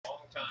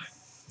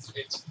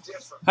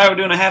Alright, we're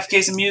doing a half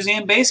case of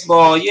museum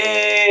baseball.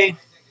 Yay!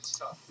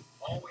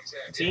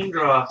 Team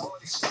draw. I'm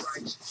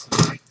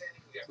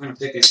going to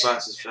pick these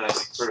boxes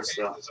first,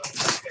 though.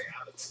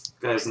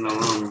 Guys in the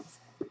room.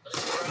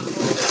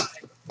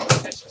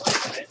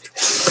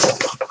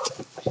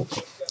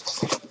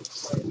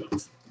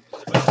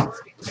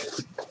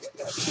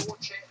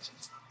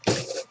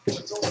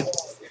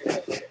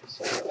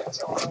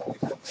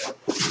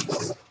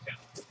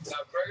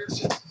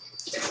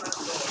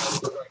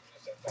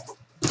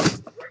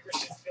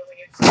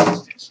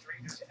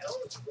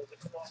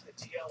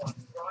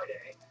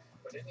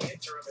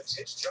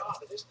 His job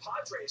in this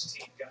Padres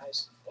team,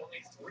 guys.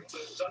 Only 3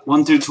 moves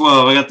 1 through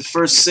 12. I got the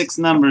first 6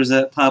 numbers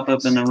that pop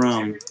up in the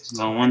room.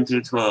 Going 1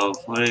 through 12.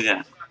 What do you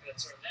got?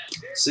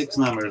 6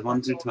 numbers,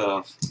 1 through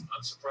 12.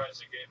 I'm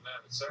surprised they gave him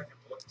that in second.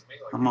 Looked to me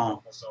like Come on.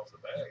 almost off the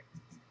bag.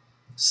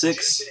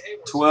 6,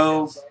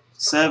 12,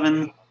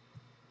 7,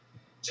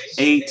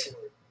 8,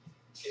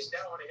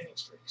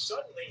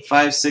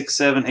 5, 6,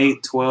 7,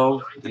 8,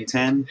 12, and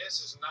 10.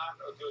 This is not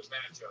a good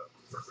matchup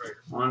for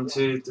Graders. 1,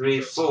 2,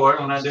 3, 4.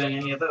 We're not doing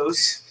any of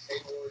those.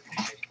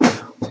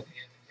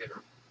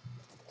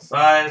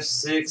 5,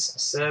 6,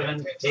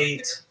 7,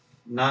 8,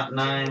 not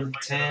 9,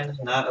 10,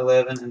 not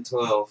 11, and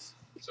 12.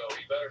 So he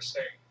better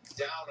stay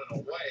down and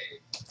away.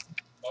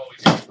 Oh,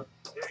 he's good.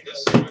 This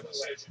is a good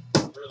decision.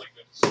 Really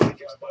good decision.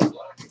 Yeah,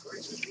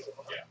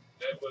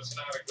 that was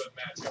not a good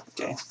matchup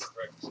for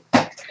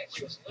Graders.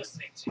 He was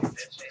listening to you.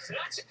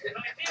 That's a good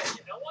idea.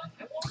 You know what?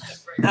 I want that.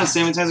 Now,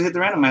 Sammy, time to hit the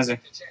randomizer.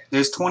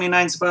 There's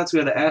 29 spots. We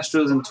have the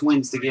Astros and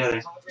Twins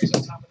together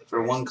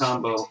for one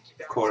combo,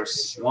 of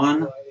course.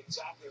 1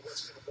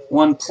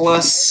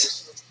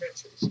 plus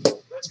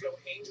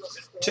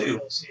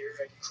 2.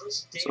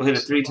 So we'll hit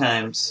it 3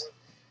 times.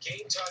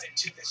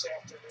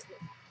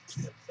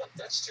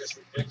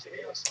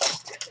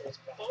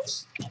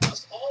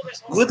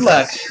 Good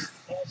luck.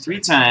 3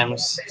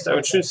 times. Start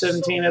with True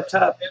 17 up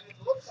top.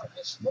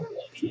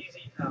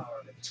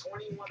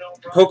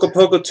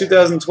 Poco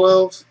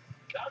 2012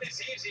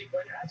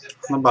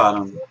 on the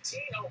bottom.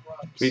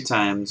 3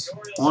 times.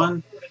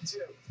 1,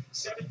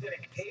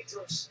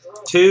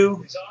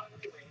 2,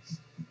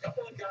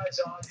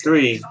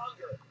 3.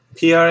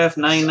 PRF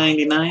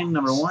 999,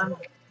 number 1.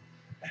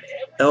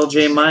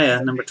 LJ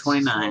Maya, number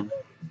 29.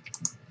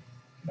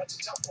 That's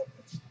a tough one.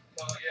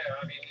 Well, yeah,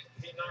 I mean,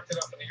 he knocked it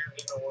up in the air and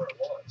didn't know where it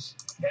was.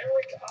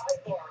 Eric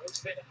Ibar, who's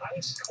been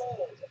ice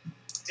cold,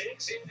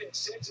 digs in and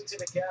sends it to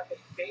the gap.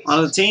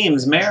 On the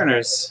teams,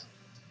 Mariners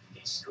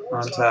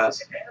on top.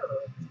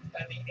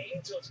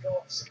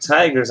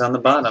 Tigers on the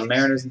bottom.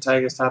 Mariners and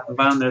Tigers top and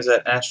bottom. There's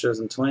that Astros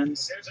and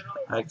Twins.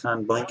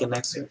 Icon blinking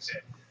next to it.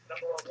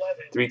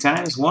 3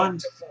 times. 1,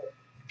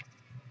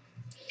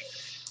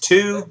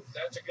 2.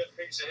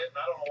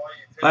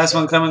 Last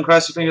one coming.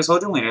 Cross your fingers.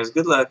 Hold your winners.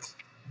 Good luck.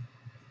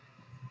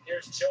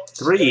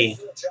 3.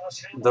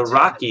 The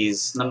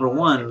Rockies, number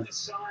 1.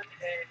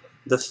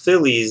 The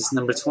Phillies,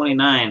 number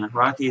 29.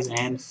 Rockies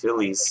and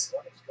Phillies.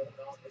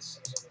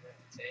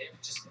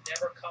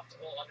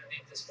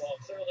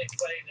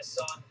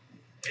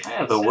 I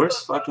have the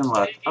worst fucking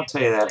luck. I'll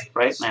tell you that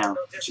right now.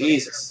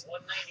 Jesus.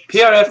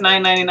 PRF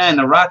 999,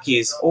 the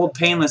Rockies. Old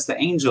Painless, the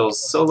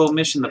Angels.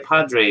 Solomission, the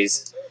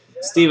Padres.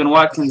 Steven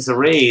Watkins, the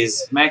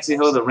Rays.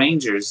 Maxiho, the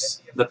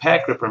Rangers. The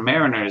Packripper,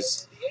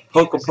 Mariners.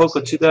 Poco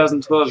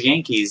 2012,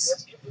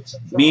 Yankees.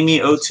 Mimi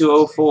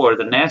 0204,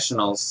 the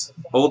Nationals.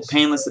 Old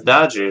Painless, the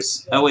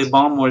Dodgers.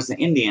 elwaybalmorez, the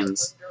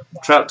Indians.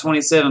 Trout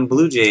 27,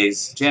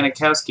 Bluejays.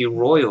 Janikowski,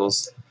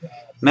 Royals.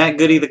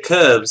 Mattgoody, the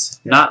Cubs.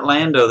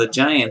 Notlando, the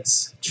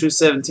Giants. True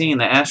 17,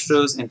 the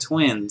Astros and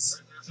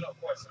Twins.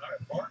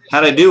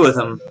 How'd I do with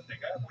them?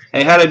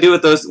 Hey, how'd I do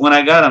with those when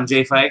I got them,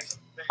 J. Fike?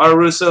 R.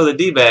 Russo, the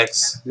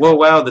D-backs.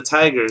 Woahwow, the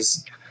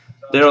Tigers.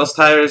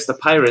 Darrellstires, the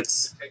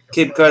Pirates.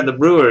 Kid Card, the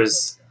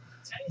Brewers.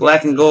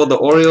 Black and Gold, the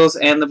Orioles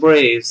and the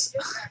Braves.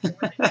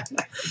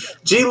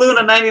 G.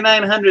 Luna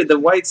 9900, the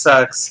White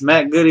Sox.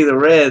 Matt Goody, the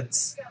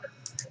Reds.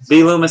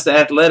 B. Loomis, the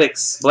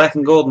Athletics. Black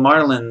and Gold,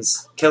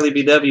 Marlins.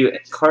 kellybw,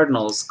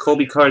 Cardinals.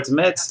 colbycards,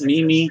 Mets.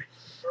 Mimi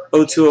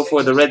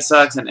 0204, the Red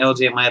Sox, and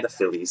LJ Maya, the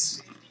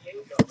Phillies.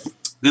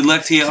 Good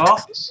luck to you all.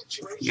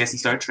 You guys can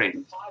start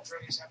trading.